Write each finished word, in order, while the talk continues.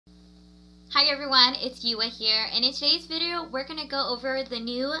Hi everyone, it's Yua here, and in today's video we're going to go over the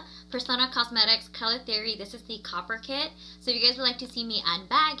new Persona Cosmetics Color Theory. This is the Copper Kit. So if you guys would like to see me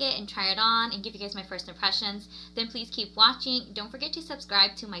unbag it and try it on and give you guys my first impressions, then please keep watching. Don't forget to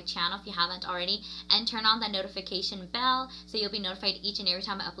subscribe to my channel if you haven't already, and turn on that notification bell so you'll be notified each and every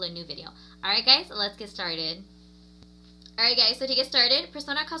time I upload a new video. Alright guys, let's get started. Alright guys, so to get started,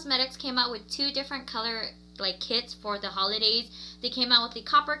 Persona Cosmetics came out with two different color kits for the holidays. They came out with the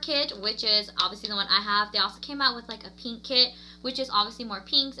Copper Kit, which is obviously the one I have. They also came out with like a pink kit, which is obviously more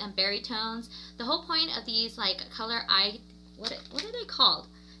pinks and berry tones. The whole point of these color eye, what are they called?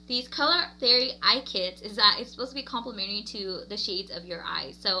 These Color Theory eye kits is that it's supposed to be complementary to the shades of your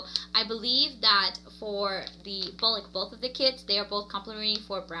eyes. So I believe that for both of the kits, they are both complementary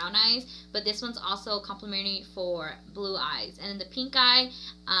for brown eyes, but this one's also complementary for blue eyes. And the pink eye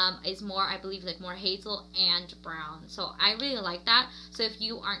is more, I believe, more hazel and brown. So I really like that. So if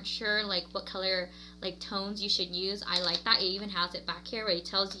you aren't sure what color tones you should use, I like that. It even has it back here where it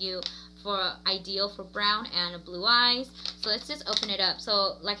tells you for ideal for brown and blue eyes. So let's just open it up.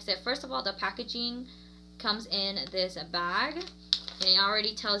 So like I said, first of all, the packaging comes in this bag, and it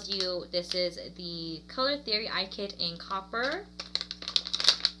already tells you this is the Color Theory eye kit in copper.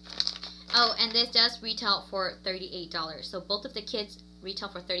 Oh, and this does retail for $38. So both of the kits retail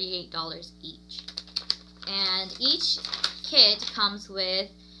for $38 each. And each kit comes with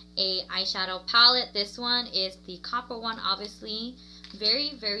a eyeshadow palette. This one is the copper one, obviously.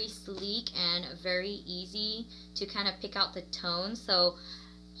 Very, very sleek and very easy to kind of pick out the tones. So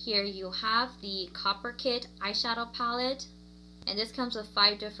here you have the Copper Kit eyeshadow palette, and this comes with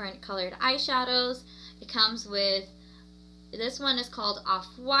 5 different colored eyeshadows. It comes with, this one is called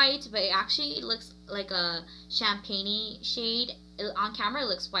Off-White, but it actually looks like a champagne-y shade. On camera it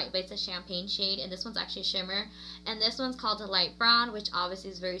looks white, but it's a champagne shade, and this one's actually shimmer. And this one's called a Light Brown, which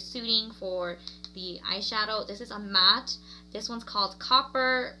obviously is very suiting for the eyeshadow. This is a matte. This one's called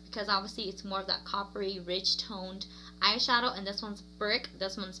Copper because obviously it's more of that coppery, rich toned eyeshadow. And this one's Brick.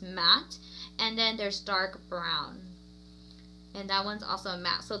 This one's matte. And then there's Dark Brown, and that one's also a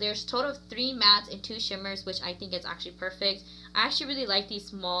matte. So there's a total of 3 mattes and 2 shimmers, which I think is actually perfect. I actually really like these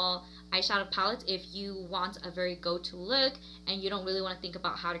small eyeshadow palettes if you want a very go-to look and you don't really want to think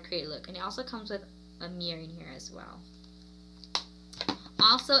about how to create a look. And it also comes with a mirror in here as well.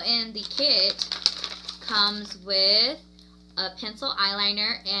 Also in the kit comes with a pencil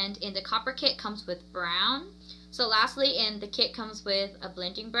eyeliner, and in the Copper Kit comes with brown. So lastly, in the kit comes with a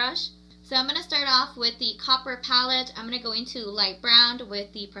blending brush. So I'm going to start off with the copper palette. I'm going to go into light brown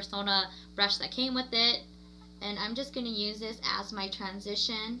with the Persona brush that came with it, and I'm just going to use this as my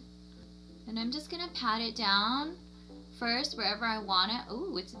transition. And I'm just going to pat it down first wherever I want it.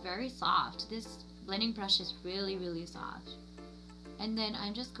 Oh, it's very soft. This blending brush is really, really soft. And then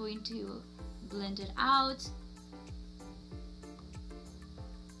I'm just going to blend it out.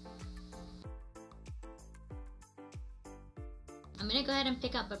 I'm going to go ahead and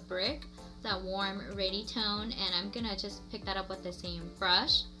pick up a Brick, that warm, ready tone, and I'm going to just pick that up with the same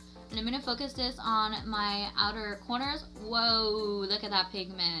brush. And I'm going to focus this on my outer corners. Whoa, look at that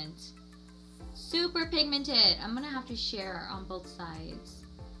pigment. Super pigmented. I'm going to have to share on both sides.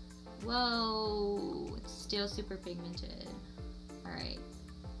 Whoa, it's still super pigmented. Alright.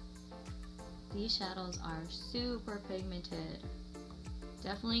 These shadows are super pigmented.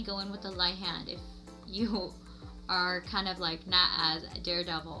 Definitely go in with the light hand if you are kind of not as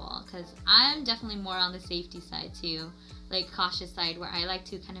daredevil, because I'm definitely more on the safety side too, cautious side, where I like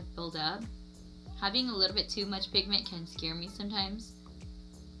to kind of build up. Having a little bit too much pigment can scare me sometimes.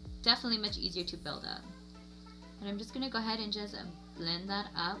 Definitely much easier to build up. And I'm just going to go ahead and just blend that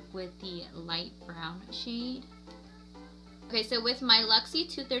up with the light brown shade. Okay, so with my Luxie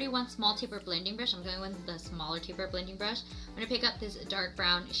 231 small taper blending brush, I'm going with the smaller taper blending brush. I'm going to pick up this dark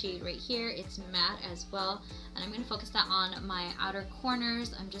brown shade right here. It's matte as well. And I'm going to focus that on my outer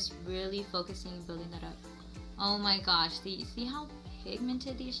corners. I'm just really focusing and building that up. Oh my gosh, see how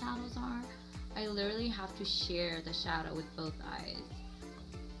pigmented these shadows are? I literally have to share the shadow with both eyes.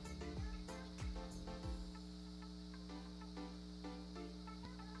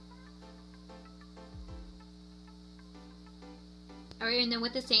 Alright, and then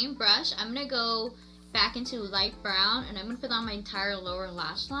with the same brush, I'm going to go back into light brown, and I'm going to put on my entire lower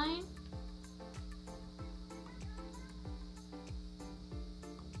lash line.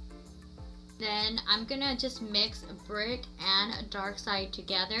 Then I'm going to just mix Brick and Dark Side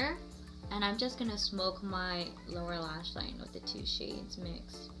together, and I'm just going to smoke my lower lash line with the 2 shades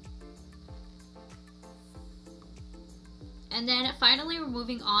mixed. And then finally we're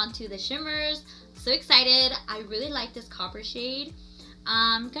moving on to the shimmers. So excited. I really like this copper shade.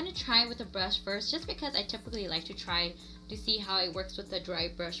 I'm gonna try with a brush first, just because I typically like to try to see how it works with the dry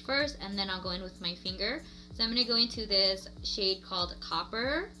brush first, and then I'll go in with my finger. So I'm gonna go into this shade called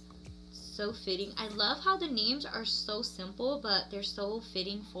Copper. So fitting. I love how the names are so simple, but they're so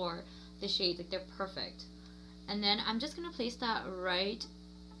fitting for the shades. Like, they're perfect. And then I'm just gonna place that right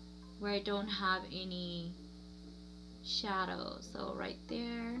where I don't have any shadow. So right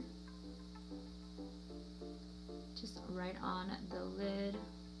there, just right on the lid.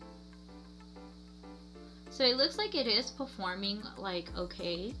 So it looks like it is performing like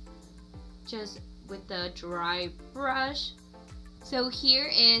okay, just with the dry brush. So here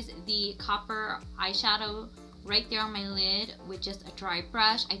is the Copper eyeshadow right there on my lid with just a dry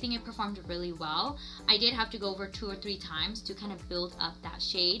brush. I think it performed really well. I did have to go over 2 or 3 times to kind of build up that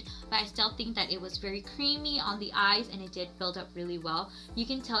shade, but I still think that it was very creamy on the eyes and it did build up really well. You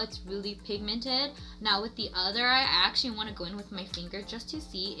can tell it's really pigmented. Now with the other eye, I actually want to go in with my finger just to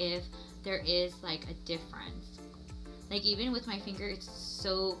see if there is like a difference. Like, even with my finger, it's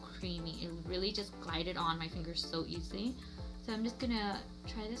so creamy. It really just glided on my finger so easily. So I'm just gonna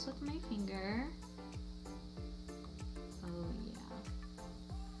try this with my finger. Oh yeah.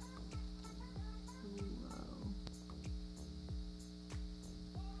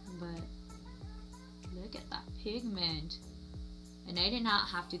 Whoa. But look at that pigment. And I did not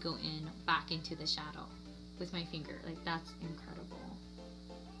have to go in back into the shadow with my finger. Like, that's incredible.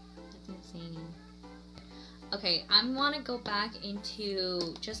 That's insane. Okay, I want to go back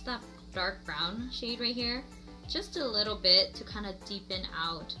into just that dark brown shade right here. Just a little bit to kind of deepen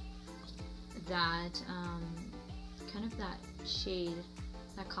out that kind of that shade,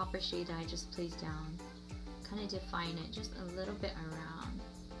 that copper shade that I just placed down. Kind of define it just a little bit around.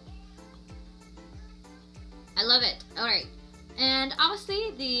 I love it. Alright, and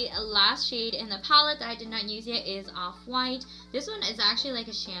obviously the last shade in the palette that I did not use yet is Off-White. This one is actually like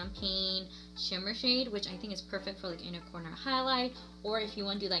a champagne shimmer shade, which I think is perfect for like inner corner highlight, or if you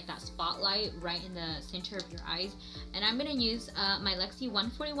want to do like that spotlight right in the center of your eyes. And I'm going to use my Lexi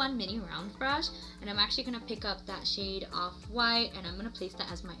 141 mini round brush, and I'm actually going to pick up that shade Off-White, and I'm going to place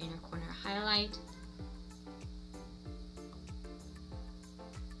that as my inner corner highlight.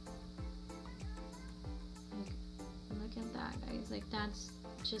 Look at that, guys. Like, that's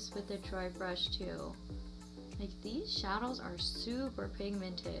just with the dry brush too. Like, these shadows are super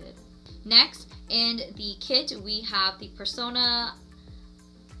pigmented. Next, in the kit, we have the Persona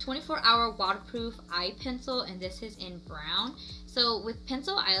 24-hour waterproof eye pencil, and this is in brown. So with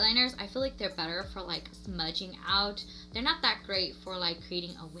pencil eyeliners, I feel like they're better for like smudging out. They're not that great for like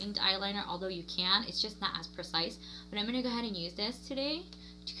creating a winged eyeliner, although you can. It's just not as precise. But I'm going to go ahead and use this today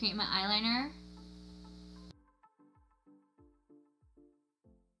to create my eyeliner.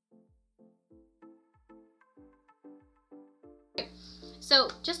 So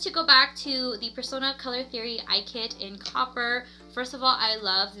just to go back to the Persona Color Theory eye kit in Copper, first of all, I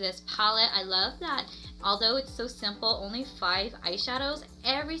love this palette. I love that although it's so simple, only 5 eyeshadows,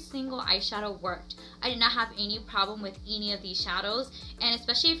 every single eyeshadow worked. I did not have any problem with any of these shadows, and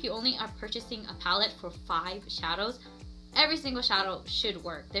especially if you only are purchasing a palette for 5 shadows, every single shadow should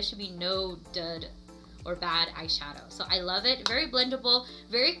work. There should be no dud or bad eyeshadow. So I love it. Very blendable,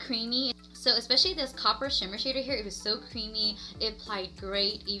 very creamy. So especially this Copper shimmer shader here, it was so creamy. It applied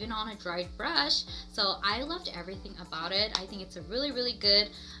great even on a dried brush. So I loved everything about it. I think it's a really, really good,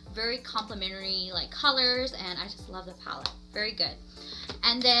 very complimentary like colors, and I just love the palette. Very good.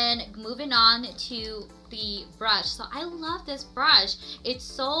 And then moving on to the brush. So I love this brush. It's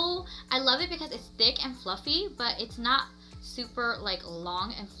so, I love it because it's thick and fluffy, but it's not super like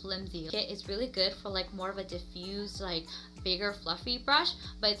long and flimsy. It is really good for like more of a diffuse, like bigger fluffy brush,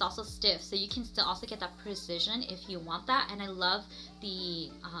 but it's also stiff, so you can still also get that precision if you want that. And I love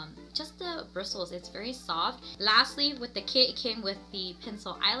the just the bristles. It's very soft. Lastly, with the kit, it came with the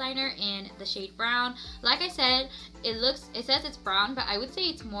pencil eyeliner in the shade brown. Like I said, it says it's brown, but I would say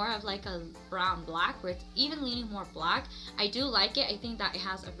it's more of like a brown black, where it's even leaning more black. I do like it. I think that it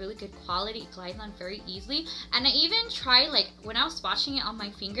has a really good quality. It glides on very easily, and I even tried, like when I was swatching it on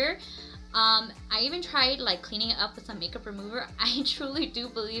my finger, I even tried like cleaning it up with some makeup remover. I truly do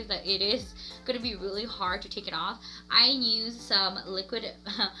believe that it is going to be really hard to take it off. I used some liquid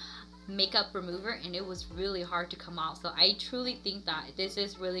makeup remover and it was really hard to come out. So I truly think that this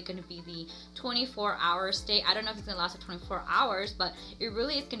is really going to be the 24-hour stay. I don't know if it's going to last for 24 hours, but it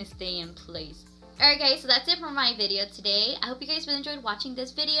really is going to stay in place. Alright guys, so that's it for my video today. I hope you guys really enjoyed watching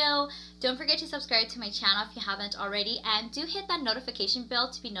this video. Don't forget to subscribe to my channel if you haven't already, and do hit that notification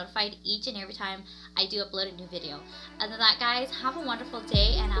bell to be notified each and every time I do upload a new video. Other than that guys, have a wonderful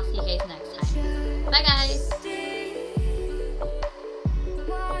day, and I'll see you guys next time. Bye guys!